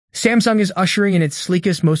Samsung is ushering in its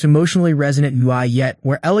sleekest, most emotionally resonant UI yet,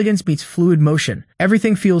 where elegance meets fluid motion.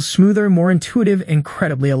 Everything feels smoother, more intuitive, and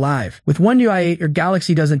incredibly alive. With One UI 8, your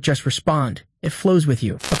Galaxy doesn't just respond. It flows with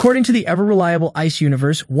you. According to the ever-reliable ICE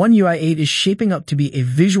universe, One UI 8 is shaping up to be a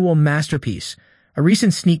visual masterpiece. A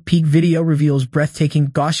recent sneak peek video reveals breathtaking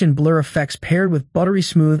Gaussian blur effects paired with buttery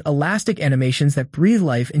smooth, elastic animations that breathe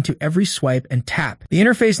life into every swipe and tap. The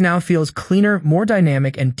interface now feels cleaner, more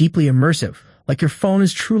dynamic, and deeply immersive, like your phone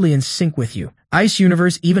is truly in sync with you. ICE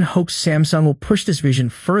Universe even hopes Samsung will push this vision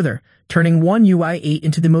further, turning One UI 8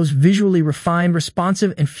 into the most visually refined,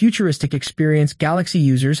 responsive, and futuristic experience Galaxy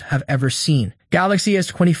users have ever seen. Galaxy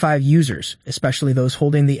S25 users, especially those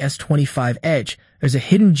holding the S25 Edge, there's a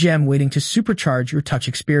hidden gem waiting to supercharge your touch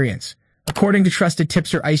experience. According to trusted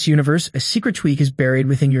tipster ICE Universe, a secret tweak is buried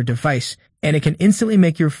within your device, and it can instantly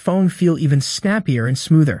make your phone feel even snappier and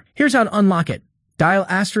smoother. Here's how to unlock it. Dial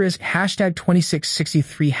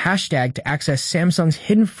 *2663# to access Samsung's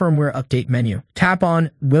hidden firmware update menu. Tap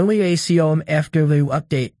on *WACOMFW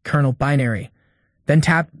update kernel binary. Then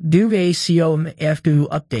tap *WACOMFW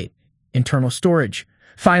update internal storage.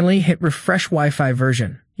 Finally, hit refresh Wi-Fi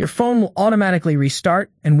version. Your phone will automatically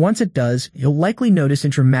restart, and once it does, you'll likely notice a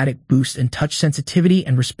dramatic boost in touch sensitivity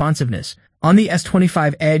and responsiveness. On the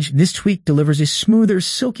S25 Edge, this tweak delivers a smoother,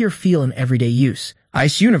 silkier feel in everyday use.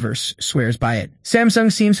 ICE Universe swears by it.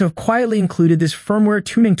 Samsung seems to have quietly included this firmware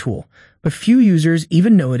tuning tool, but few users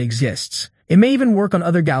even know it exists. It may even work on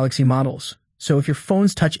other Galaxy models, so if your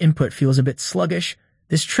phone's touch input feels a bit sluggish,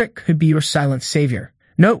 this trick could be your silent savior.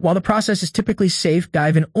 Note, while the process is typically safe,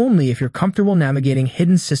 dive in only if you're comfortable navigating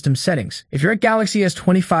hidden system settings. If you're a Galaxy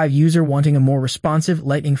S25 user wanting a more responsive,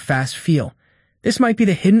 lightning-fast feel, this might be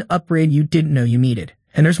the hidden upgrade you didn't know you needed.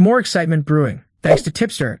 And there's more excitement brewing. Thanks to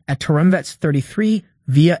tipster at Tarumvets33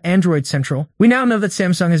 via Android Central, we now know that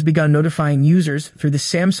Samsung has begun notifying users through the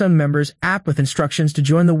Samsung Members app with instructions to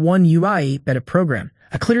join the One UI 8 beta program,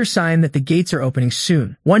 a clear sign that the gates are opening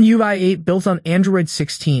soon. One UI 8, built on Android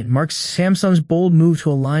 16, marks Samsung's bold move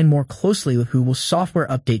to align more closely with Google's software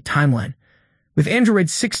update timeline. With Android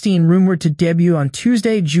 16 rumored to debut on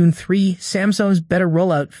Tuesday, June 3, Samsung's beta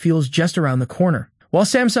rollout feels just around the corner. While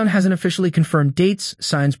Samsung hasn't officially confirmed dates,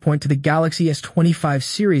 signs point to the Galaxy S25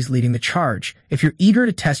 series leading the charge. If you're eager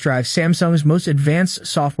to test drive Samsung's most advanced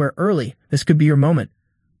software early, this could be your moment.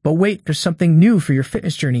 But wait, there's something new for your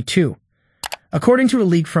fitness journey too. According to a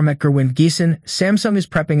leak from Gerwin Geeson, Samsung is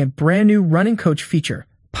prepping a brand new running coach feature,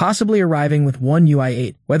 possibly arriving with One UI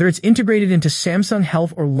 8. Whether it's integrated into Samsung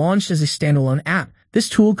Health or launched as a standalone app, this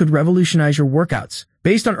tool could revolutionize your workouts.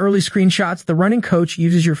 Based on early screenshots, the running coach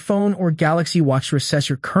uses your phone or Galaxy Watch to assess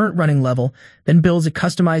your current running level, then builds a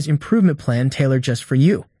customized improvement plan tailored just for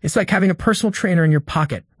you. It's like having a personal trainer in your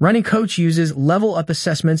pocket. Running Coach uses level-up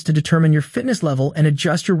assessments to determine your fitness level and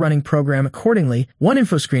adjust your running program accordingly, one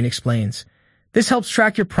info screen explains. This helps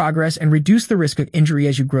track your progress and reduce the risk of injury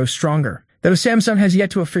as you grow stronger. Though Samsung has yet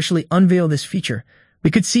to officially unveil this feature, we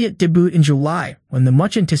could see it debut in July, when the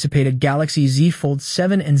much-anticipated Galaxy Z Fold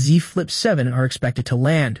 7 and Z Flip 7 are expected to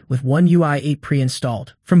land, with One UI 8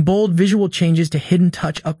 pre-installed. From bold visual changes to hidden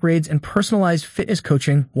touch upgrades and personalized fitness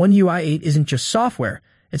coaching, One UI 8 isn't just software.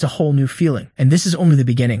 It's a whole new feeling, and this is only the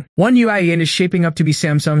beginning. One UI 8 is shaping up to be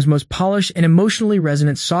Samsung's most polished and emotionally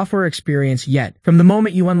resonant software experience yet. From the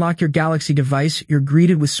moment you unlock your Galaxy device, you're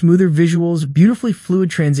greeted with smoother visuals, beautifully fluid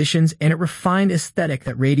transitions, and a refined aesthetic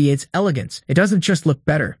that radiates elegance. It doesn't just look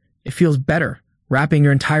better, it feels better, wrapping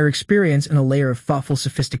your entire experience in a layer of thoughtful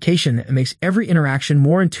sophistication that makes every interaction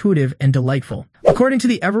more intuitive and delightful. According to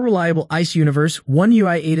the ever-reliable ICE Universe, One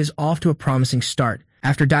UI 8 is off to a promising start.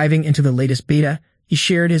 After diving into the latest beta, he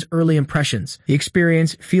shared his early impressions. The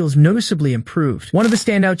experience feels noticeably improved. One of the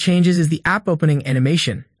standout changes is the app opening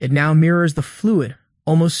animation. It now mirrors the fluid,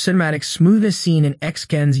 almost cinematic smoothness seen in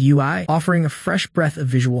Xken's UI, offering a fresh breath of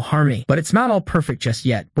visual harmony. But it's not all perfect just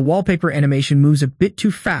yet. The wallpaper animation moves a bit too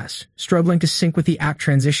fast, struggling to sync with the app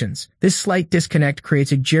transitions. This slight disconnect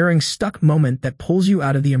creates a jarring, stuck moment that pulls you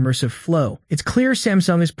out of the immersive flow. It's clear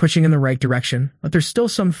Samsung is pushing in the right direction, but there's still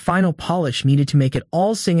some final polish needed to make it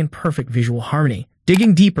all sing in perfect visual harmony.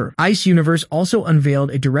 Digging deeper, ICE Universe also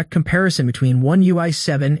unveiled a direct comparison between One UI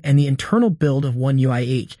 7 and the internal build of One UI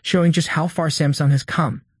 8, showing just how far Samsung has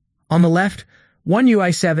come. On the left, One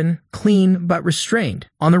UI 7, clean but restrained.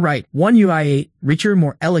 On the right, One UI 8, richer,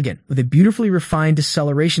 more elegant, with a beautifully refined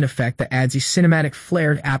deceleration effect that adds a cinematic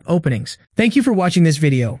flair to app openings. Thank you for watching this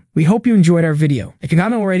video. We hope you enjoyed our video. If you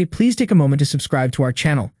haven't already, please take a moment to subscribe to our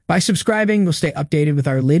channel. By subscribing, you'll stay updated with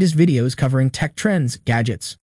our latest videos covering tech trends, gadgets,